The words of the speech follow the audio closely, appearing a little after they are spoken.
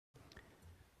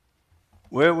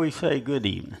Well, we say good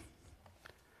evening.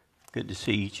 Good to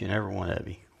see each and every one of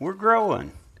you. We're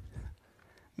growing.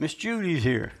 Miss Judy's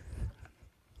here.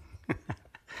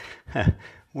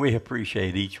 We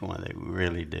appreciate each one of you. We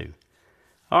really do.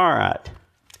 All right.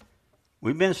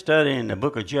 We've been studying the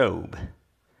book of Job.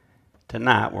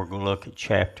 Tonight we're going to look at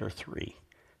chapter 3.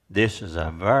 This is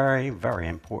a very, very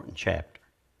important chapter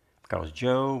because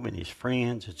Job and his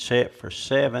friends had sat for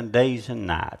 7 days and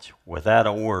nights without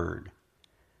a word.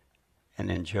 And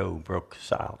then Job broke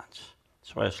silence.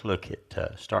 So let's look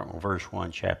at, starting with verse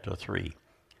 1, chapter 3.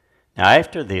 Now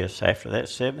after that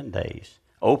 7 days,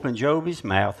 opened Job his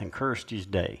mouth and cursed his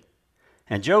day.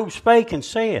 And Job spake and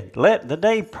said, Let the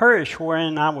day perish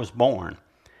wherein I was born,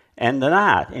 and the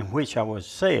night in which it was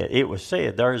said,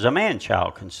 There is a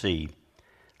man-child conceived.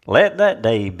 Let that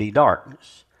day be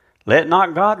darkness. Let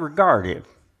not God regard it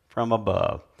from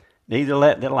above, neither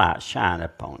let the light shine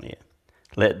upon it.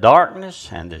 Let darkness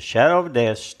and the shadow of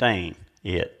death stain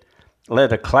it.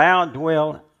 Let a cloud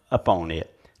dwell upon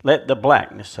it. Let the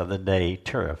blackness of the day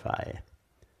terrify it.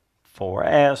 For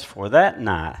as for that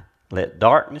night, let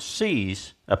darkness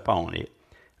seize upon it.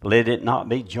 Let it not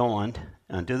be joined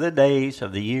unto the days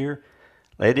of the year.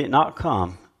 Let it not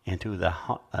come into the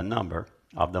number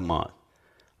of the month.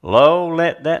 Lo,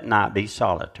 let that night be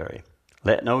solitary.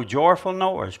 Let no joyful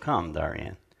noise come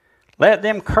therein. Let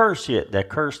them curse it that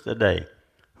curse the day,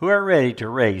 who are ready to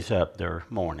raise up their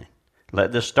mourning.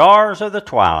 Let the stars of the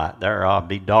twilight thereof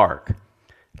be dark.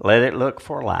 Let it look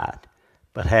for light,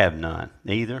 but have none,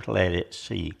 neither let it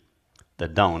see the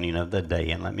dawning of the day.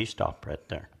 And let me stop right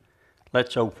there.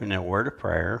 Let's open a word of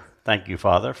prayer. Thank you,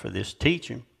 Father, for this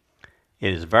teaching.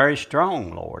 It is very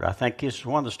strong, Lord. I think this is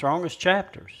one of the strongest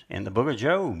chapters in the book of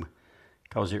Job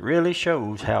because it really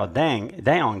shows how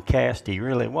downcast he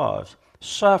really was,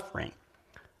 suffering,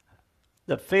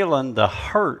 the feeling, the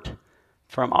hurt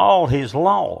from all his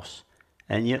loss.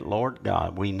 And yet, Lord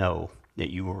God, we know that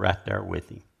you were right there with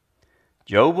him.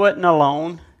 Job wasn't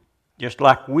alone, just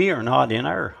like we are not in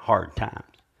our hard times.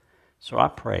 So I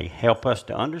pray, help us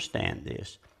to understand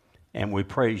this, and we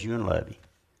praise you and love you.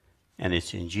 And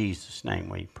it's in Jesus' name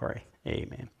we pray.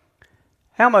 Amen.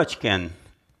 How much can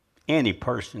any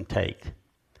person take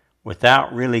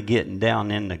without really getting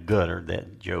down in the gutter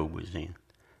that Job was in?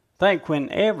 Think when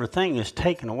everything is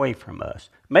taken away from us.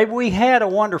 Maybe we had a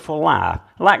wonderful life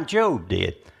like Job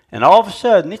did, and all of a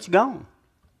sudden it's gone.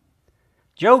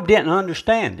 Job didn't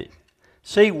understand it.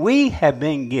 See, we have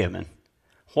been given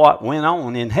what went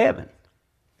on in heaven.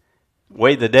 The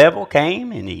way the devil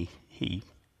came and he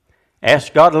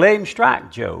asked God to let him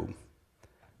strike Job.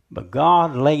 But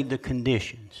God laid the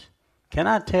conditions. Can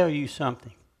I tell you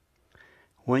something?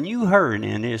 When you hurt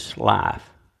in this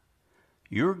life,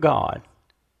 your God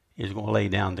is going to lay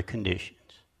down the conditions.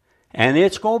 And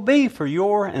it's going to be for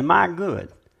your and my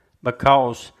good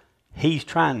because he's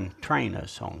trying to train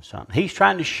us on something. He's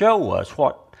trying to show us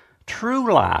what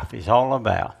true life is all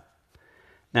about.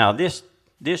 Now, this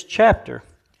chapter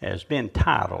has been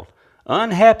titled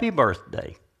Unhappy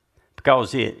Birthday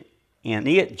because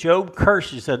Job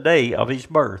curses the day of his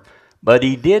birth, but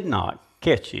he did not,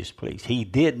 catch this please, he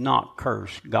did not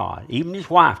curse God. Even his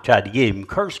wife tried to get him,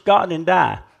 curse God and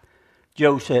die.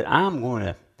 Job said, I'm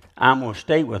going to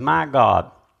stay with my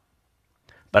God,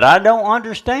 but I don't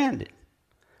understand it.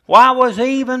 Why was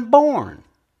he even born?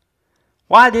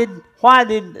 Why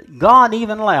did God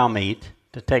even allow me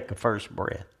to take the first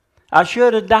breath? I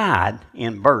should have died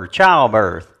in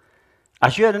childbirth. I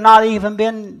should have not even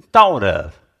been thought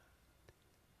of.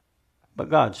 But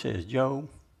God says, Job,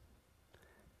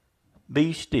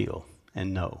 be still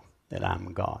and know that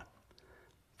I'm God.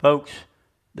 Folks,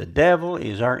 the devil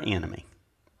is our enemy.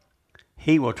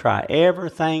 He will try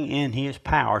everything in his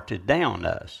power to down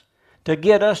us, to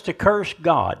get us to curse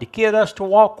God, to get us to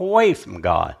walk away from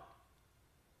God.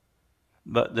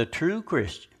 But the true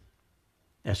Christian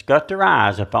that's got their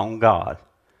eyes upon God,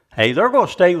 hey, they're going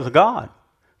to stay with God.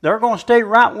 They're going to stay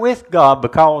right with God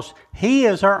because he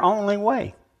is our only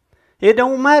way. It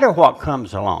don't matter what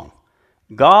comes along.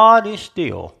 God is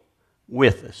still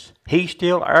with us. He's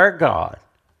still our God.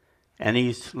 And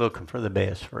he's looking for the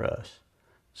best for us.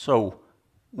 So,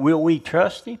 will we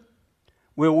trust him?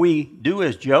 Will we do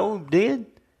as Job did?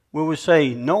 Will we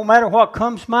say, no matter what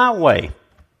comes my way,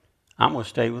 I'm going to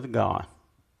stay with God?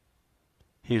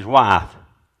 His wife,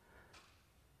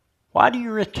 why do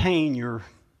you retain your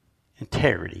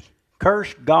integrity?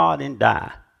 Curse God and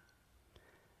die.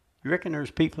 You reckon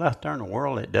there's people out there in the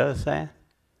world that does that?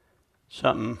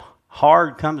 Something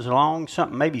hard comes along,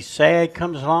 something maybe sad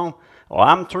comes along. Well,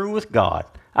 I'm through with God.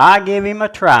 I give him a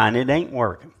try and it ain't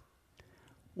working.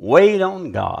 Wait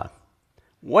on God.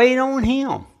 Wait on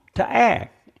him. to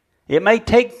act. It may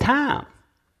take time.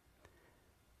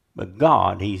 But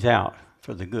God, He's out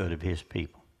for the good of His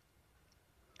people.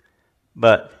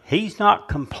 But He's not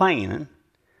complaining.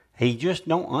 He just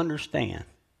don't understand.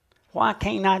 Why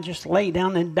can't I just lay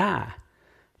down and die?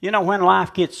 You know, when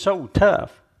life gets so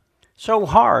tough, so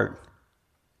hard,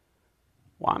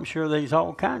 well, I'm sure there's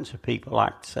all kinds of people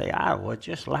like to say, I would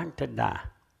just like to die.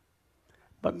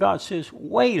 But God says,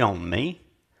 wait on me.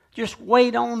 Just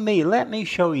wait on me. Let me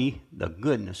show you the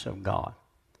goodness of God.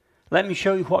 Let me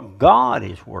show you what God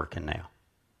is working now.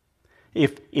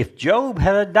 If Job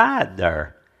had died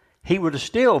there, he would have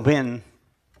still been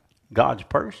God's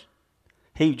person.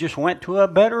 He just went to a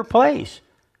better place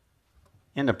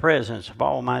in the presence of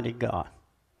Almighty God.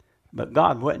 But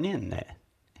God wasn't in that.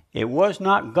 It was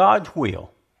not God's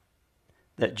will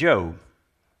that Job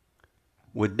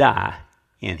would die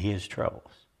in his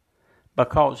troubles,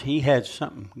 because he had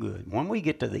something good. When we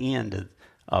get to the end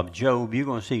of Job, you're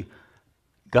going to see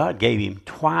God gave him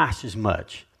twice as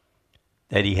much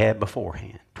that he had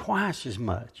beforehand. Twice as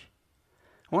much.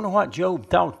 I wonder what Job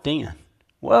thought then.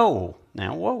 Whoa,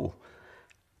 now whoa.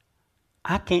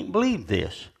 I can't believe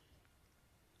this.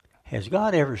 Has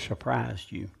God ever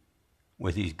surprised you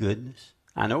with His goodness?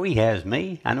 I know He has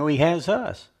me. I know He has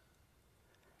us.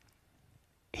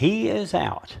 He is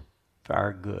out for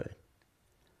our good.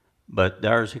 But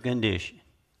there's a condition.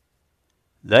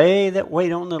 They that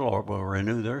wait on the Lord will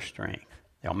renew their strength.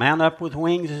 They'll mount up with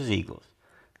wings as eagles.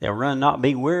 They'll run, not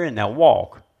be weary, and they'll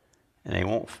walk, and they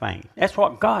won't faint. That's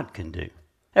what God can do.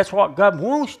 That's what God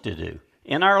wants to do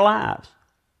in our lives.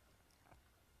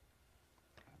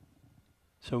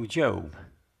 So Job,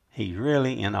 he's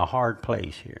really in a hard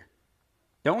place here.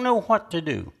 Don't know what to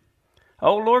do.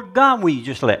 Oh, Lord God, will you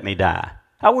just let me die?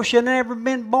 I wish I'd never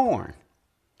been born.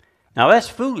 Now, that's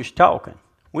foolish talking.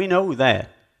 We know that.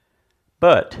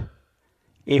 But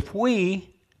if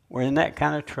we were in that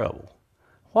kind of trouble,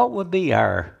 what would be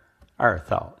our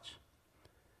thoughts?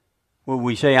 Would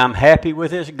we say, I'm happy with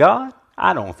this God?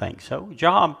 I don't think so.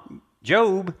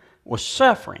 Job was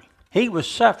suffering. He was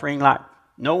suffering like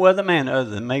no other man other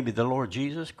than maybe the Lord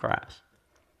Jesus Christ.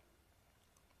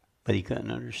 But he couldn't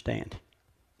understand.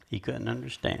 He couldn't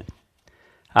understand.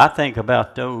 I think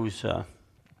about those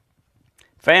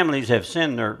families have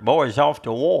sent their boys off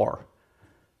to war,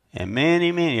 and many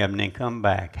of them didn't come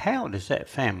back. How does that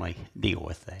family deal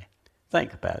with that?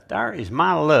 Think about it. There is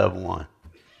my loved one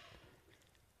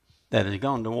that has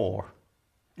gone to war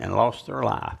and lost their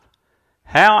life.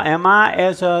 How am I,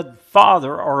 as a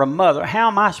father or a mother, how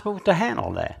am I supposed to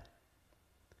handle that?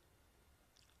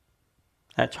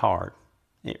 That's hard.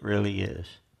 It really is.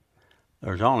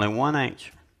 There's only one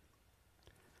answer.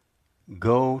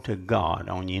 Go to God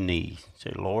on your knees.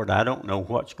 Say, Lord, I don't know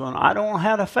what's going on. I don't know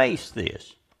how to face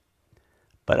this.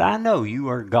 But I know you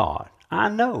are God. I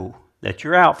know that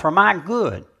you're out for my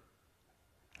good.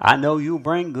 I know you'll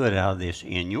bring good out of this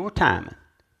in your timing,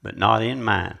 but not in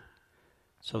mine.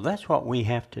 So that's what we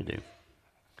have to do.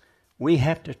 We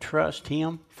have to trust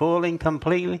Him fully and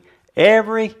completely.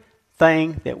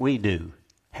 Everything that we do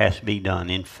has to be done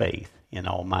in faith in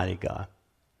Almighty God.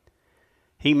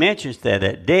 He mentions that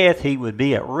at death He would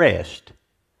be at rest.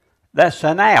 That's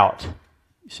an out.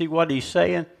 See what He's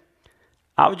saying?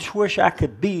 I just wish I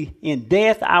could be in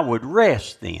death. I would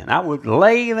rest then. I would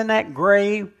lay in that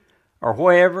grave or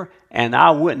wherever, and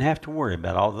I wouldn't have to worry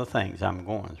about all the things I'm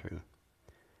going through.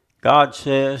 God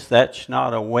says that's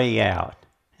not a way out.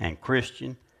 And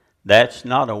Christian, that's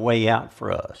not a way out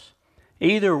for us.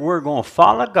 Either we're going to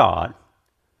follow God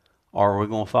or we're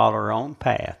going to follow our own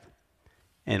path.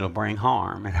 And it'll bring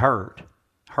harm and hurt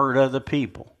other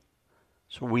people.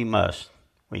 So we must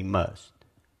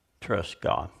trust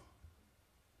God.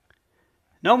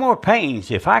 No more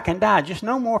pains. If I can die, just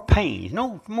no more pains,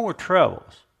 no more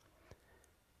troubles.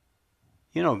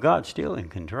 You know, God's still in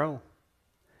control.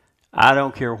 I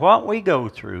don't care what we go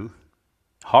through,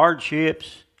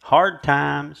 hardships, hard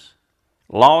times,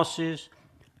 losses,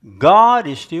 God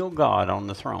is still God on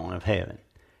the throne of heaven.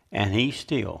 And He's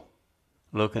still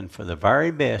looking for the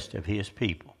very best of His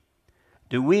people.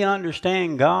 Do we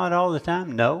understand God all the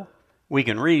time? No. We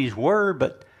can read His Word,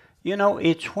 but you know,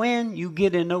 it's when you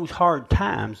get in those hard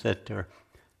times that the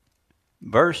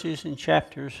verses and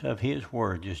chapters of His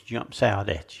Word just jumps out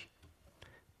at you.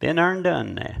 Been there and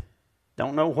done that.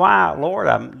 Don't know why, Lord,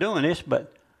 I'm doing this,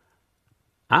 but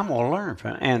I'm going to learn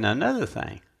from it. And another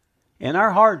thing, in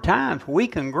our hard times, we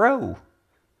can grow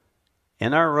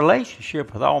in our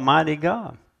relationship with Almighty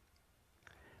God.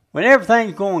 When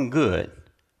everything's going good,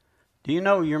 do you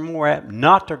know you're more apt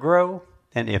not to grow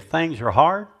than if things are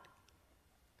hard?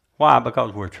 Why?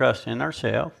 Because we're trusting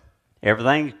ourselves.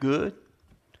 Everything's good.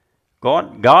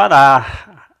 God,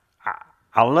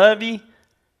 I love you,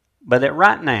 but that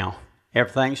right now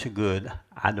everything's so good.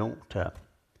 I don't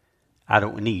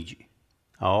need you.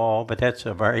 Oh, but that's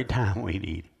the very time we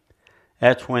need Him.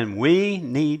 That's when we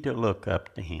need to look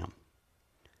up to Him.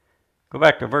 Go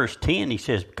back to verse 10. He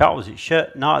says, because it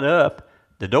shut not up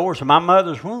the doors of my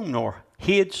mother's womb, nor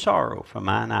hid sorrow from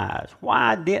mine eyes.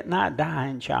 Why didn't I die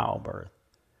in childbirth?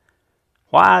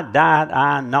 Why died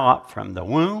I not from the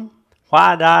womb?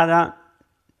 Why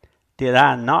did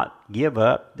I not give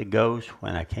up the ghost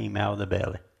when I came out of the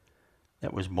belly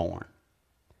that was born?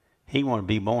 He wanted to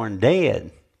be born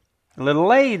dead. A little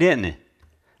late, isn't he?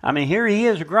 I mean, here he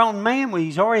is, a grown man.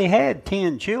 He's already had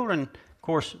 10 children. Of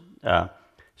course,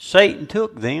 Satan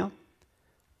took them.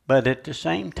 But at the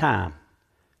same time,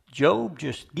 Job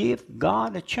just give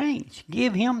God a chance.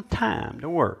 Give him time to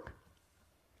work.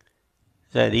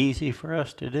 Is that easy for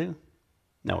us to do?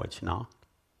 No, it's not.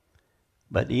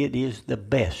 But it is the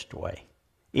best way.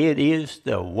 It is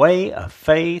the way of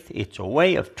faith. It's a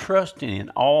way of trusting in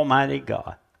Almighty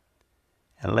God.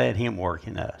 And let Him work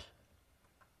in us.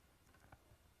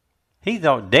 He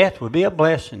thought death would be a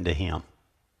blessing to him.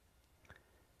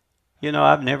 You know,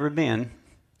 I've never been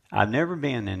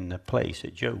in the place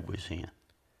that Job was in.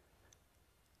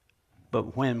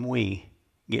 But when we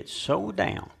get so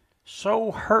down, so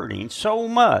hurting, so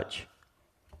much,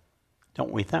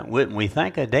 wouldn't we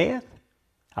think of death?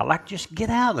 I'd like to just get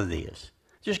out of this.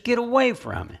 Just get away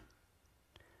from it.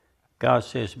 God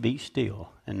says, be still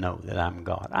and know that I'm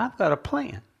God. I've got a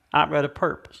plan. I've got a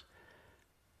purpose.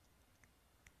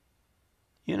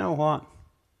 You know what?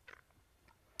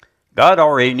 God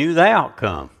already knew the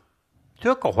outcome.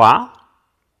 Took a while.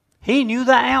 He knew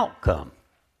the outcome.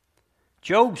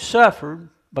 Job suffered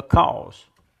because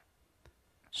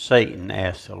Satan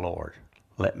asked the Lord,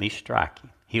 let me strike him.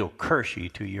 He'll curse you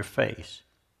to your face.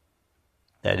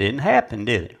 That didn't happen,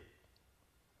 did it?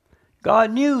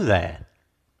 God knew that.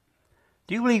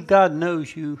 Do you believe God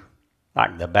knows you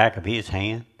like the back of His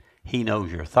hand? He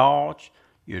knows your thoughts,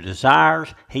 your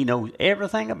desires. He knows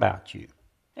everything about you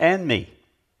and me.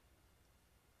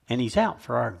 And He's out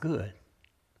for our good.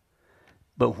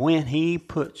 But when He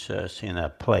puts us in a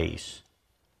place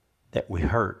that we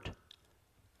hurt,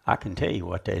 I can tell you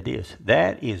what that is.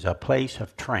 That is a place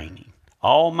of training.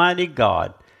 Almighty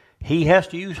God, He has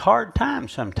to use hard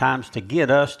times sometimes to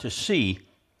get us to see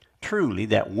truly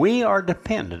that we are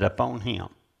dependent upon Him.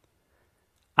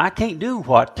 I can't do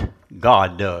what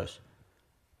God does,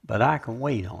 but I can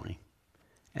wait on Him.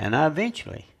 And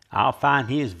eventually, I'll find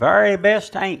His very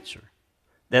best answer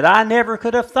that I never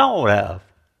could have thought of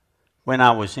when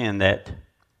I was in that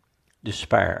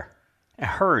despair,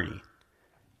 hurting.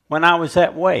 When I was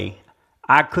that way,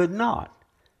 I could not.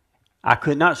 I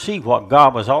could not see what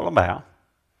God was all about.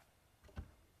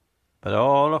 But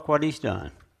oh, look what He's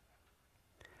done.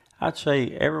 I'd say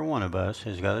every one of us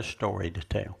has got a story to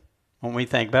tell. When we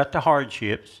think about the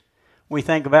hardships, we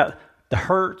think about the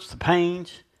hurts, the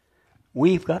pains,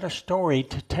 we've got a story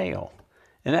to tell.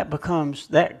 And that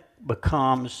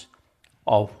becomes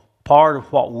a part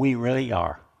of what we really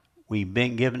are. We've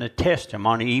been given a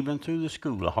testimony even through the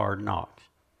school of hard knocks.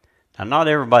 Now, not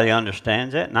everybody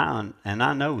understands that, and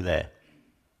I know that.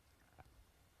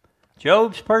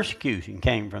 Job's persecution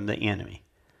came from the enemy.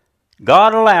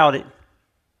 God allowed it,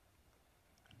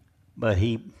 but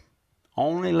He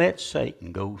only let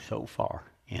Satan go so far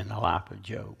in the life of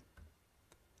Job.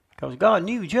 Because God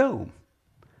knew Job.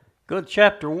 Go to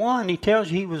chapter 1, He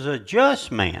tells you he was a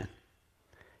just man.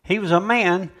 He was a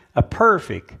man, a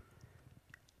perfect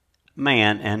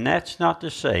man, and that's not to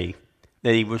say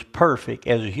that he was perfect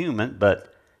as a human,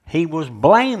 but he was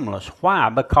blameless. Why?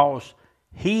 Because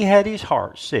he had his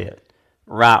heart set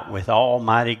right with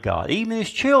Almighty God. Even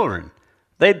his children,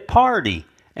 they'd party,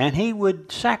 and he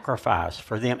would sacrifice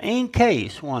for them in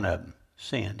case one of them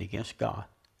sinned against God.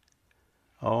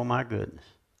 Oh my goodness.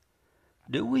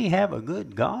 Do we have a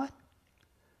good God?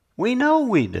 We know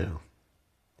we do.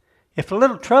 If a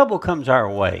little trouble comes our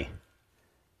way,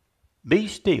 be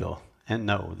still and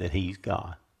know that He's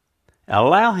God.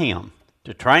 Allow Him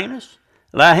to train us.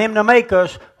 Allow Him to make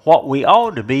us what we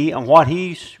ought to be and what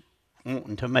He's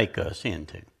wanting to make us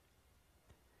into.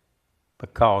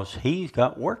 Because He's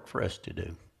got work for us to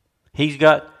do. He's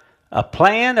got a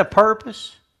plan, a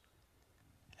purpose,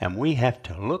 and we have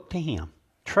to look to Him,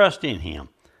 trust in Him,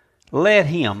 let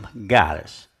Him guide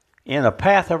us in a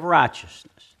path of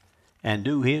righteousness and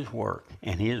do His work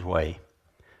in His way.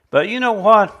 But you know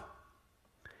what?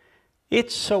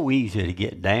 It's so easy to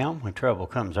get down when trouble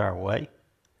comes our way.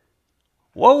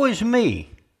 Woe is me.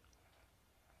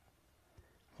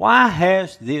 Why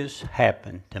has this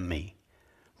happened to me?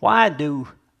 Why do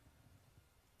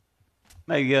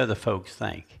maybe other folks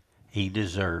think he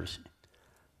deserves it.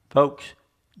 Folks,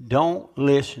 don't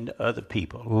listen to other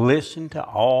people. Listen to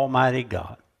Almighty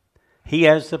God. He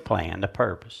has the plan, the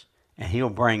purpose, and He'll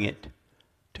bring it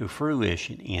to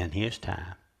fruition in His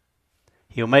time.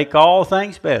 He'll make all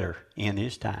things better in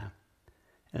His time.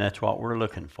 And that's what we're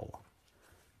looking for.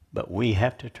 But we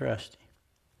have to trust Him.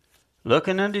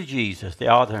 Looking unto Jesus, the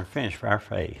author and finisher of our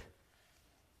faith.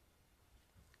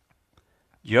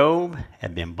 Job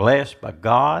had been blessed by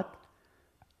God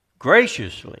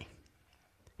graciously.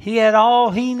 He had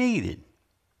all he needed.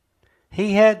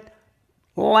 He had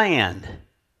land.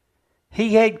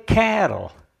 He had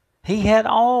cattle. He had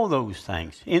all those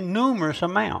things in numerous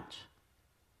amounts.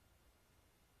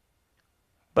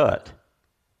 But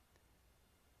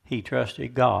he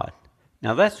trusted God.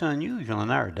 Now that's unusual in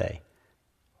our day.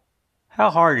 How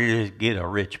hard it is to get a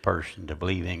rich person to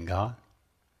believe in God.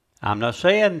 I'm not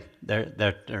saying that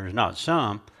there's not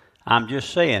some. I'm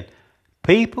just saying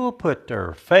people put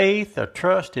their faith, their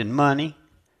trust in money.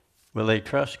 Will they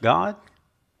trust God?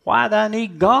 Why do I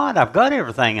need God? I've got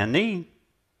everything I need.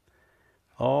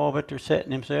 Oh, but they're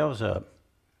setting themselves up.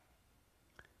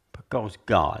 Because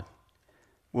God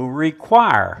will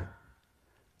require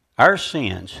our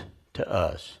sins to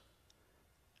us.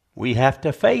 We have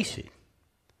to face it.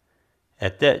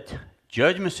 At that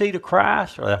judgment seat of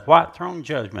Christ, or that white throne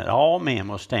judgment, all men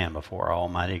will stand before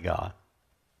Almighty God.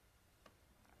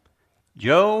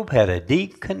 Job had a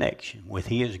deep connection with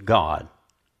his God.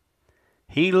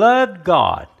 He loved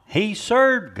God. He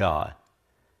served God.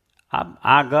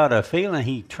 I got a feeling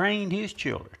he trained his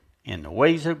children in the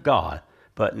ways of God.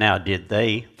 But now, did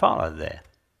they follow that?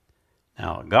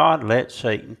 Now, God let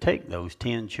Satan take those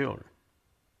 10 children.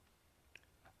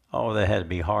 Oh, that had to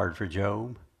be hard for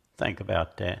Job. Think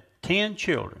about that. 10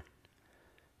 children.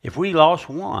 If we lost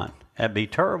one, that'd be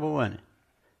terrible, wouldn't it?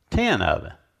 10 of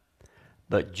them.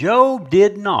 But Job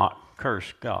did not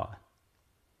curse God.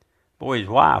 Boy, his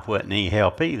wife wasn't any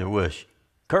help either, was she?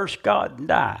 Curse God and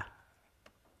die.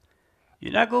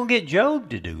 You're not going to get Job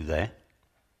to do that.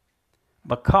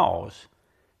 Because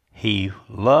he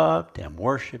loved and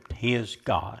worshiped his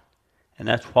God. And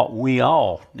that's what we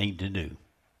all need to do.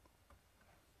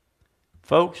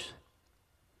 Folks,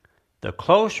 the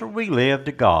closer we live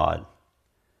to God,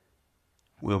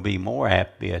 we'll be more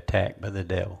apt to be attacked by the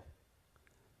devil.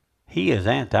 He is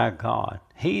anti-God.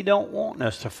 He don't want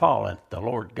us to follow the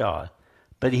Lord God,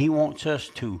 but he wants us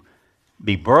to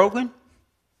be broken,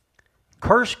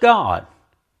 curse God,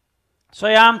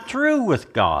 say, I'm through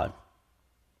with God.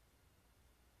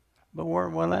 But where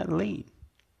will that lead?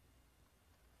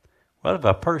 Well, if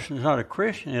a person's not a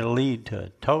Christian, it'll lead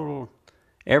to total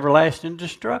everlasting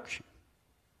destruction.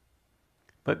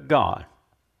 But God,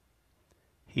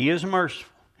 He is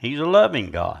merciful. He's a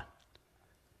loving God.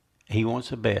 He wants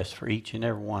the best for each and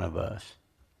every one of us.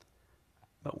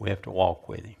 But we have to walk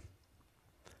with Him.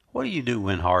 What do you do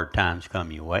when hard times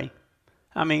come your way?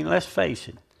 I mean, let's face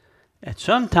it. At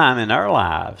some time in our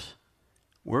lives,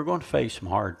 we're going to face some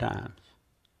hard times.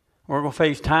 We're going to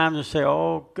face times and say,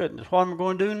 oh, goodness, what am I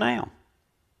going to do now?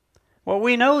 Well,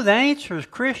 we know the answer is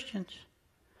Christians.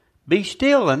 Be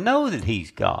still and know that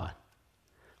He's God.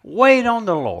 Wait on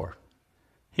the Lord.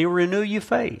 He'll renew your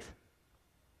faith.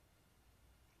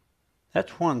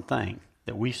 That's one thing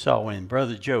that we saw in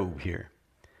Brother Job here.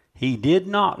 He did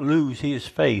not lose his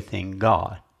faith in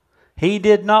God. He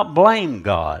did not blame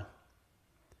God.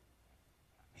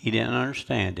 He didn't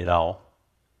understand it all.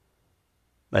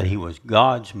 But he was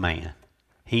God's man.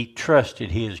 He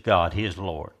trusted his God, his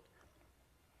Lord.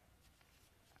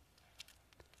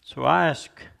 So I ask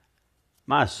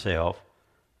myself,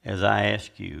 as I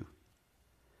ask you,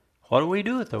 what do we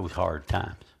do with those hard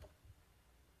times?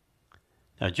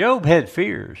 Now, Job had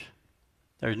fears.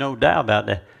 There's no doubt about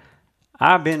that.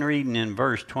 I've been reading in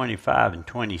verse 25 and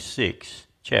 26,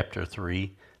 chapter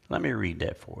 3. Let me read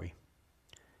that for you.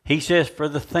 He says, for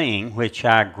the thing which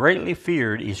I greatly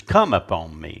feared is come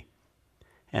upon me,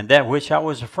 and that which I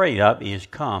was afraid of is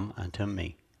come unto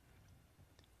me.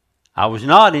 I was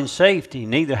not in safety,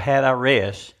 neither had I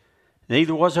rest,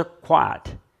 neither was I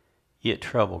quiet, yet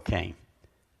trouble came.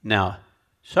 Now,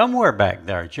 somewhere back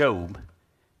there, Job,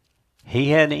 he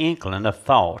had an inkling, a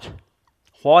thought.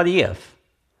 What if?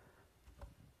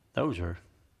 Those are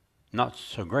not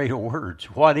so great words.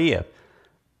 What if?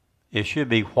 It should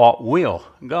be, what will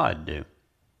God do?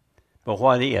 But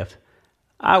what if?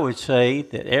 I would say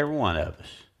that every one of us,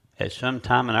 at some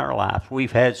time in our life,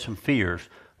 we've had some fears.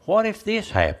 What if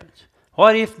this happens?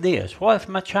 What if this? What if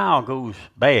my child goes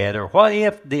bad? Or what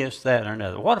if this, that, or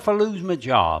another? What if I lose my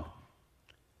job?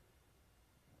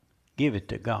 Give it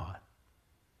to God.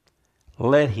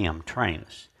 Let Him train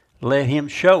us. let Him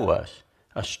show us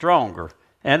a stronger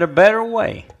and a better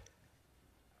way.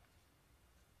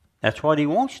 That's what He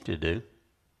wants to do.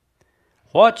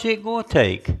 What's it going to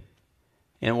take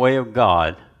in the way of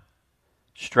God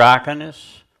striking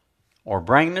us or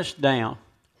bringing us down?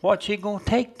 What's it going to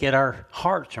take to get our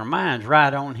hearts or minds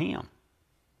right on Him?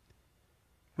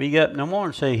 We get up in the morning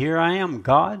and say, here I am,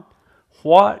 God.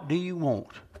 What do you want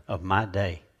of my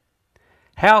day?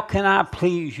 How can I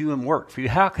please you and work for you?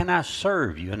 How can I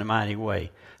serve you in a mighty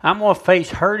way? I'm going to face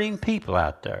hurting people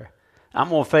out there. I'm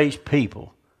going to face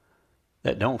people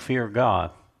that don't fear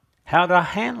God. How do I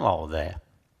handle all that?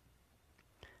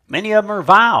 Many of them are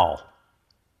vile.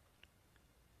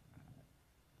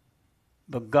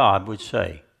 But God would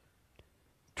say,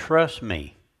 trust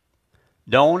me.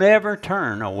 Don't ever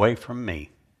turn away from me,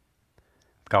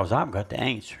 because I've got the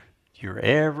answer. Your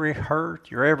every hurt,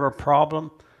 your every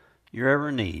problem, your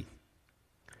every need.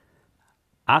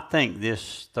 I think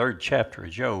this 3rd chapter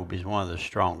of Job is one of the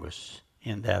strongest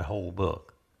in that whole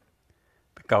book,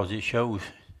 because it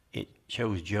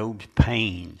shows Job's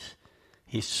pains,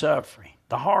 his suffering,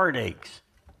 the heartaches.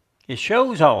 It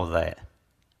shows all that.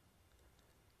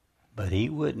 But he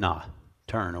would not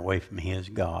turn away from his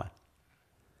God.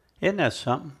 Isn't that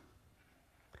something?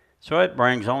 So it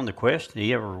brings on the question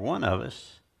to every one of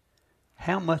us,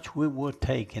 how much we will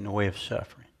take in the way of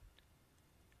suffering.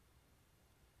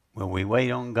 Will we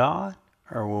wait on God,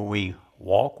 or will we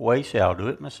walk away, say, I'll do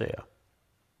it myself?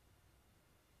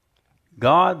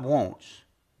 God wants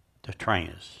to train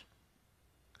us.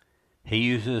 He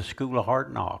uses a school of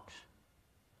hard knocks.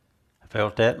 I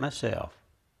felt that myself.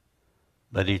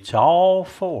 But it's all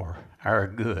for our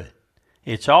good.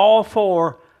 It's all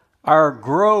for our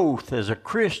growth as a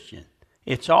Christian.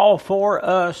 It's all for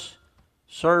us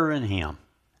serving Him,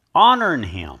 honoring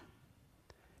Him,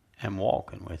 and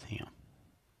walking with Him.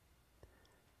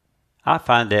 I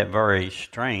find that very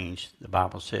strange. The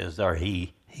Bible says there,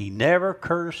 He never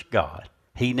cursed God.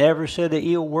 He never said an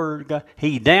ill word to God.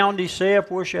 He downed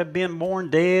himself, wish I'd been born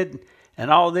dead,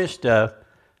 and all this stuff.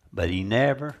 But he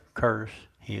never cursed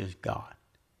his God.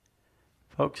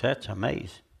 Folks, that's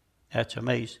amazing. That's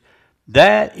amazing.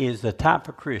 That is the type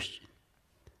of Christian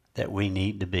that we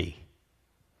need to be.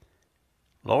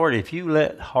 Lord, if you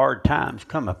let hard times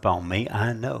come upon me,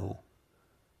 I know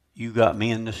you got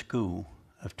me in the school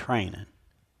of training.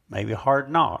 Maybe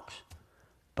hard knocks.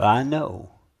 But I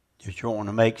know that you want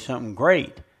to make something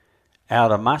great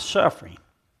out of my suffering.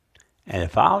 And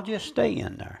if I'll just stay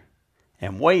in there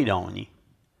and wait on you,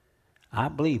 I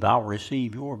believe I'll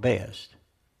receive your best.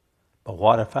 But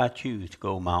what if I choose to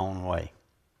go my own way?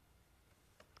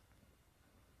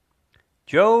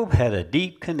 Job had a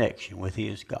deep connection with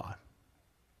his God.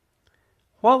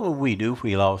 What would we do if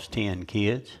we lost 10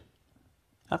 kids?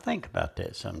 I think about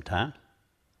that sometimes.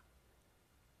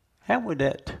 How would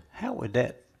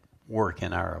that work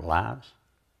in our lives?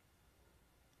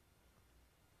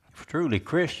 If truly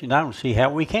Christian, I don't see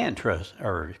how we can trust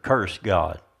or curse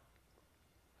God.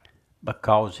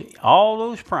 Because all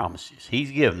those promises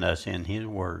He's given us in His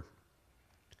Word.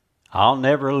 I'll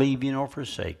never leave you nor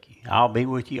forsake you. I'll be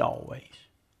with you always.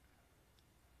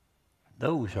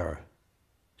 Those are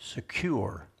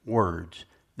secure words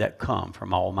that come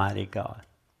from Almighty God.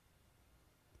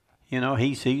 You know,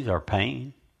 He sees our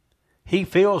pain. He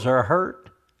feels our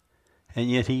hurt. And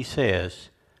yet He says,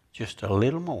 just a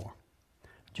little more.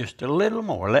 Just a little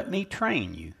more. Let me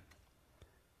train you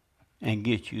and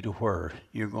get you to where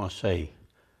you're going to say,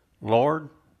 Lord,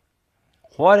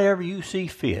 whatever you see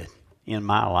fit in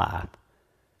my life,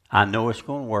 I know it's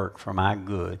going to work for my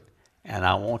good, and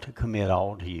I want to commit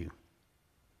all to you.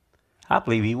 I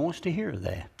believe He wants to hear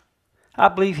that. I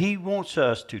believe He wants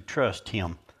us to trust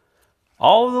Him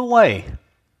all the way.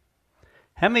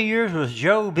 How many years was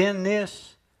Job in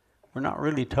this? We're not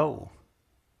really told.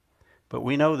 But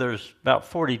we know there's about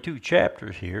 42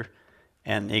 chapters here,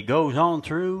 and it goes on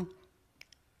through.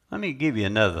 Let me give you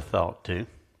another thought too.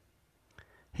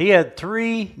 He had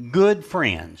 3 good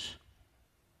friends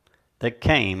that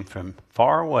came from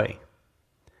far away.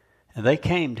 And they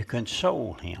came to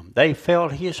console him. They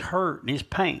felt his hurt and his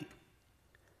pain.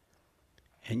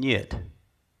 And yet,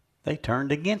 they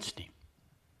turned against him.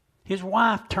 His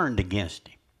wife turned against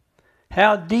him.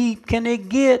 How deep can it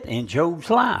get in Job's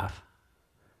life?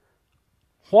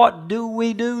 What do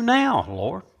we do now,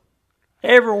 Lord?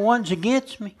 Everyone's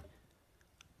against me.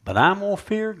 But I'm going to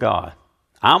fear God.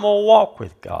 I'm going to walk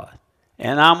with God.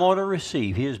 And I'm going to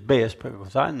receive His best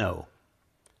because I know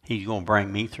He's going to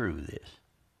bring me through this.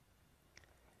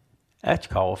 That's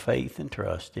called faith and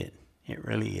trust. It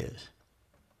really is.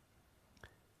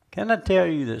 Can I tell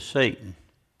you that Satan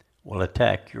will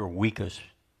attack your weakest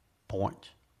points?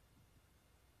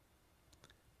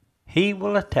 He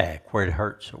will attack where it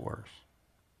hurts the worst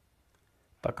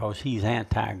because he's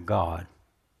anti-God.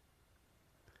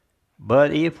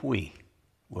 But if we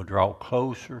will draw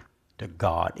closer to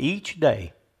God each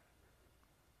day,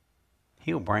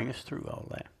 he'll bring us through all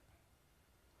that.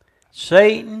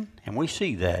 Satan, and we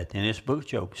see that in this book of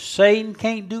Job, Satan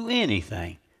can't do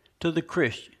anything to the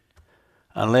Christian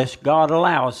unless God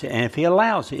allows it. And if he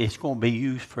allows it, it's going to be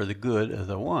used for the good of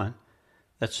the one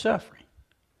that's suffering.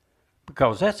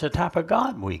 Because that's the type of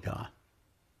God we got.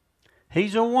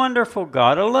 He's a wonderful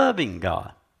God, a loving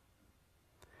God.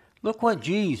 Look what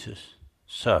Jesus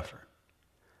suffered.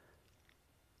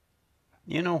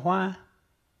 You know why?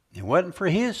 It wasn't for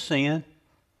his sin.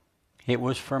 It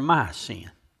was for my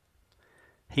sin.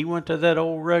 He went to that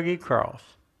old rugged cross.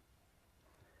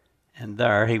 And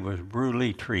there he was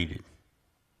brutally treated.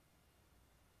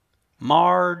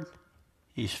 Marred,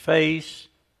 his face,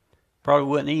 probably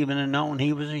wouldn't even have known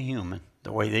he was a human,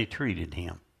 the way they treated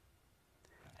him.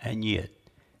 And yet,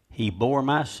 he bore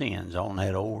my sins on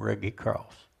that old rugged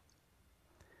cross.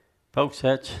 Folks,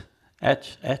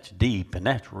 that's deep and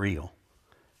that's real.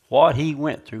 What he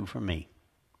went through for me.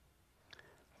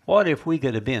 What if we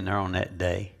could have been there on that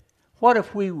day? What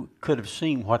if we could have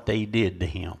seen what they did to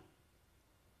him?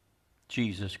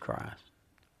 Jesus Christ.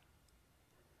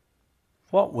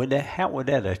 How would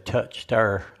that have touched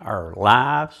our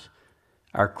lives,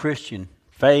 our Christian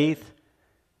faith?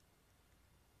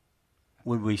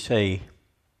 Would we say,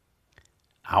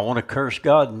 I want to curse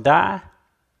God and die?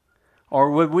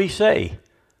 Or would we say,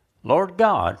 Lord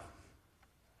God,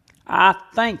 I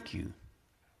thank you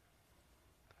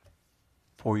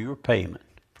for your payment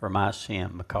for my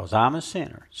sin, because I'm a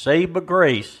sinner, saved by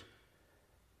grace,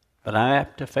 but I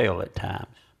have to fail at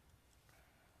times.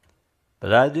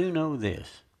 But I do know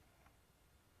this.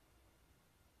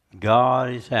 God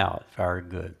is out for our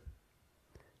good.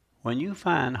 When you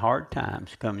find hard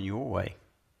times coming your way,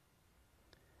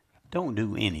 don't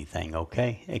do anything,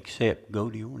 okay, except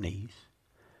go to your knees.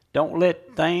 Don't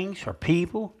let things or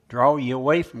people draw you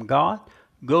away from God.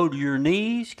 Go to your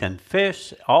knees,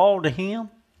 confess all to him,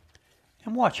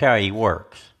 and watch how he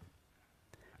works.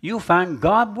 You'll find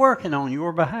God working on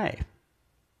your behalf.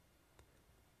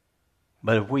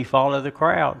 But if we follow the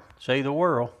crowd, say the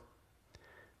world,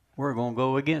 we're going to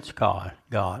go against God.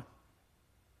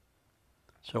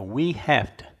 So we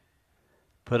have to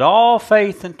put all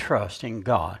faith and trust in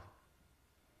God.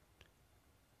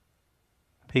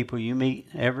 People you meet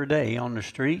every day on the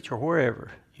streets or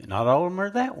wherever, not all of them are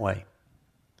that way.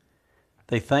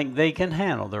 They think they can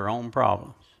handle their own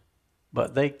problems,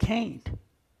 but they can't.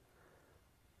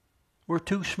 We're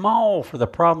too small for the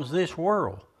problems of this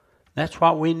world. That's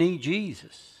why we need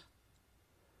Jesus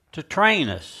to train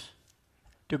us,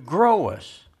 to grow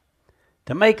us,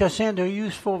 to make us into a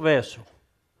useful vessel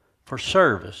for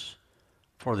service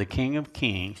for the King of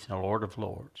Kings and the Lord of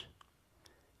Lords.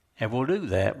 If we'll do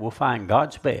that, we'll find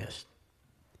God's best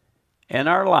in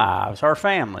our lives, our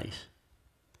families,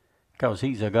 because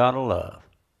he's a God of love.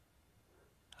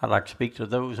 I'd like to speak to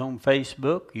those on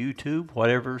Facebook, YouTube,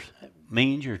 whatever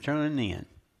means you're tuning in.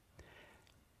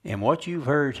 And what you've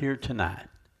heard here tonight,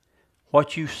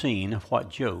 what you've seen of what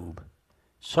Job,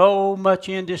 so much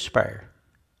in despair,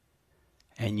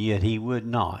 and yet he would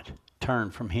not turn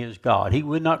from his God. He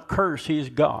would not curse his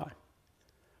God.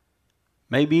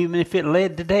 Maybe even if it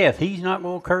led to death, he's not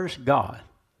going to curse God.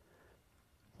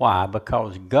 Why?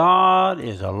 Because God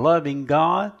is a loving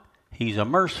God. He's a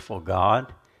merciful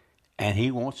God. And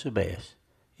he wants the best.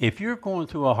 If you're going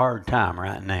through a hard time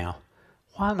right now,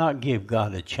 why not give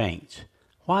God a chance?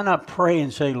 Why not pray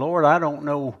and say, Lord, I don't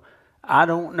know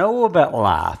about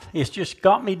life. It's just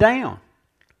got me down.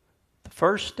 The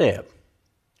first step,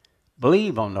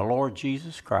 believe on the Lord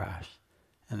Jesus Christ,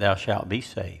 and thou shalt be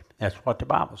saved. That's what the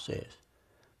Bible says.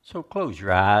 So close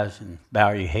your eyes and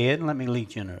bow your head, and let me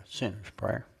lead you in a sinner's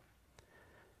prayer.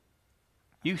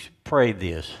 You should pray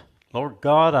this. Lord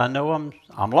God, I know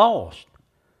I'm lost.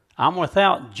 I'm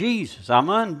without Jesus. I'm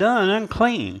undone,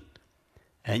 unclean.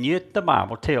 And yet the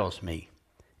Bible tells me,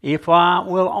 if I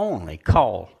will only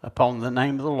call upon the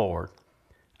name of the Lord,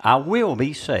 I will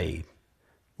be saved.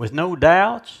 With no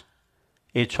doubts,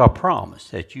 it's a promise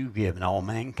that you've given all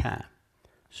mankind.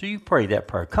 So you pray that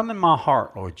prayer. Come in my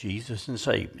heart, Lord Jesus, and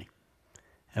save me.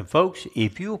 And folks,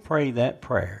 if you'll pray that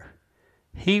prayer,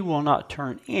 he will not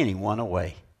turn anyone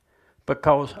away.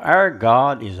 Because our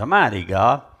God is a mighty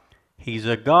God. He's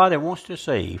a God that wants to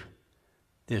save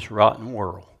this rotten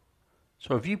world.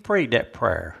 So if you prayed that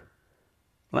prayer,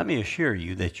 let me assure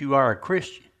you that you are a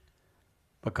Christian.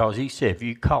 Because he said if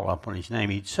you call upon his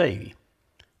name, he'd save you.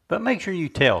 But make sure you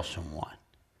tell someone.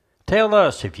 Tell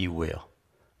us if you will.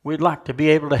 We'd like to be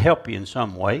able to help you in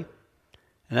some way,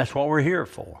 and that's what we're here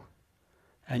for.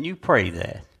 And you pray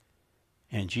that.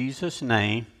 In Jesus'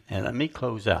 name, and let me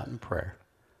close out in prayer.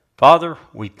 Father,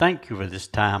 we thank you for this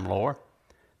time, Lord.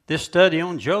 This study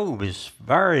on Job is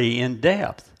very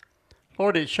in-depth.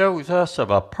 Lord, it shows us of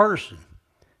a person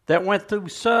that went through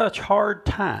such hard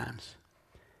times,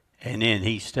 and then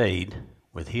he stayed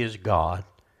with his God.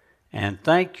 And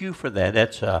thank you for that.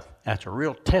 That's a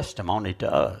real testimony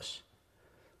to us.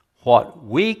 What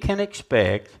we can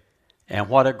expect and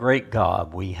what a great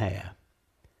God we have.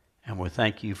 And we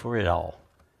thank you for it all.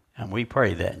 And we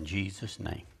pray that in Jesus'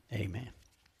 name. Amen.